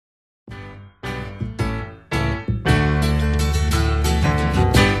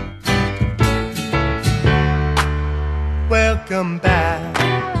welcome back.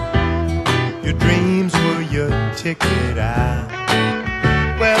 Your dreams were your ticket out.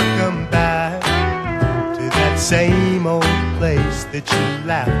 Welcome back to that same old place that you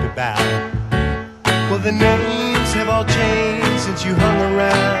laughed about. Well, the names have all changed since you hung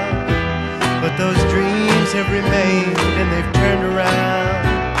around, but those dreams have remained and they've turned around.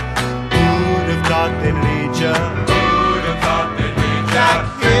 Who'd have thought they'd lead ya? Who'd have thought they'd lead ya? Back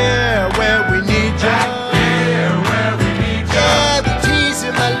here where we need ya. Back here where we need ya. Yeah, we tease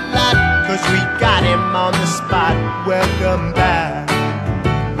him a lot, 'cause we got him on the spot. Welcome back.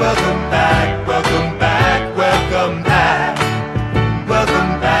 Welcome back, welcome back, welcome back.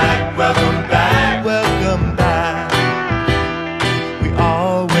 Welcome back, welcome back, welcome back. We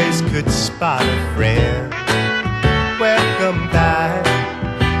always could spot a friend. Welcome back.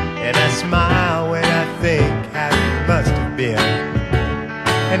 And I smile when I think how you must have been.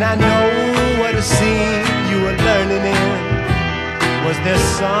 And I know what a scene you were learning in. Was there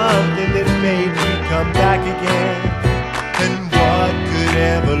something that made you come back again? And what could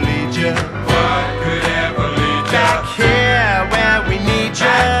ever lead you? What could ever lead ya? Back here where we need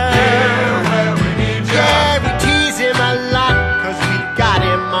you. Back here where we need ya. Yeah, we tease him a lot, 'cause we got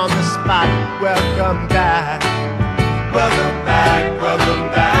him on the spot. Welcome back. Welcome back, welcome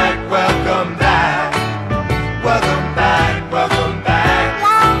back, welcome back. Welcome back, welcome back.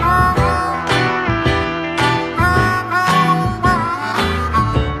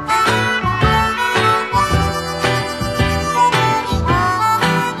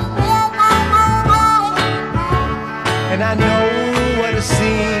 And I know what a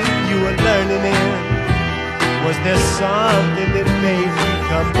scene you were learning in. Was there something that made you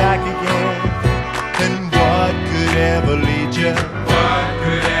come back again? And what could ever lead you? What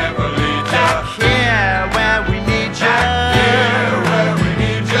could ever lead ya? Back here where we need you. Back here where we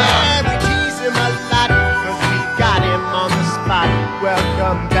need ya. Yeah, we tease him a lot, 'cause we got him on the spot.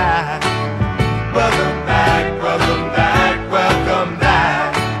 Welcome back. Welcome back, welcome back, welcome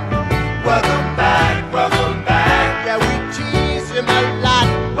back. Welcome back, welcome back. Yeah, we tease him a lot.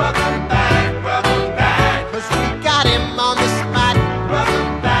 Welcome back, 'cause we got him on the spot.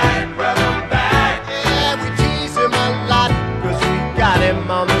 Welcome back, yeah, we tease him a lot, 'cause we got him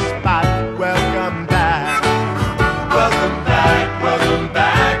on the spot. Welcome back. Welcome back, welcome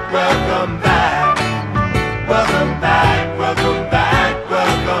back, welcome back. Welcome back, welcome back,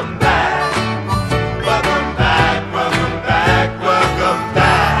 welcome back. Welcome back, welcome back, welcome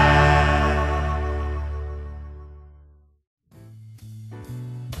back.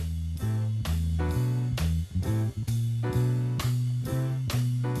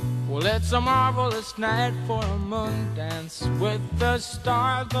 Well, it's a marvelous night for a moon dance with the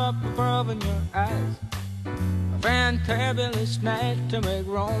stars up above in your eyes. A fantabulous night to make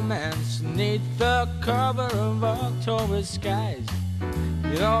romance neath the cover of October skies.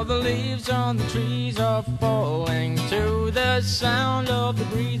 You know the leaves on the trees are falling to the sound of the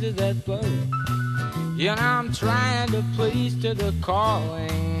breezes that blow. You know I'm trying to please to the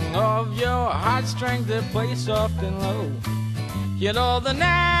calling of your heartstrings that play soft and low. You know the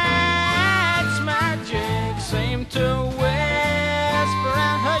night's magic seems to whisper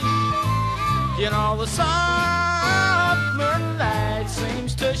and hush. You know the soft moonlight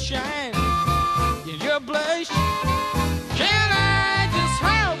seems to shine in your blush. Can I just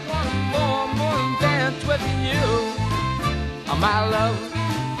have one more moon dance with you, oh, my love?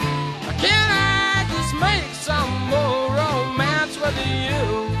 Can I just make some more romance with you,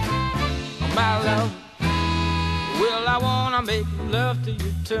 oh, my love? Well, I wanna make love to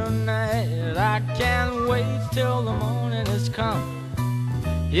you tonight. I can't wait till the morning has come.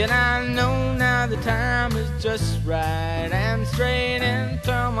 And I know now the time is just right, and straight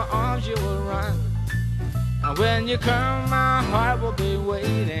into my arms you will run. And when you come, my heart will be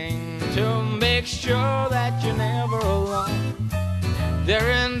waiting to make sure that you're never alone.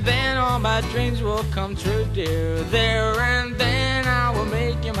 There and then all my dreams will come true, dear. There and then I will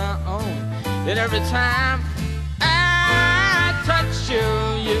make you my own. And every time touch you,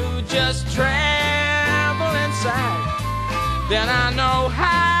 you just tremble inside. Then I know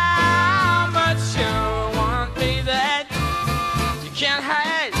how much you want me that you can't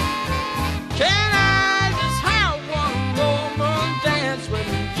hide. Can I just have one more moon dance with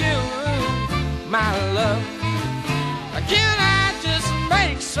you, my love? Can I just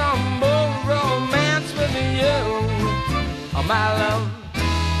make some more romance with you, oh, my love?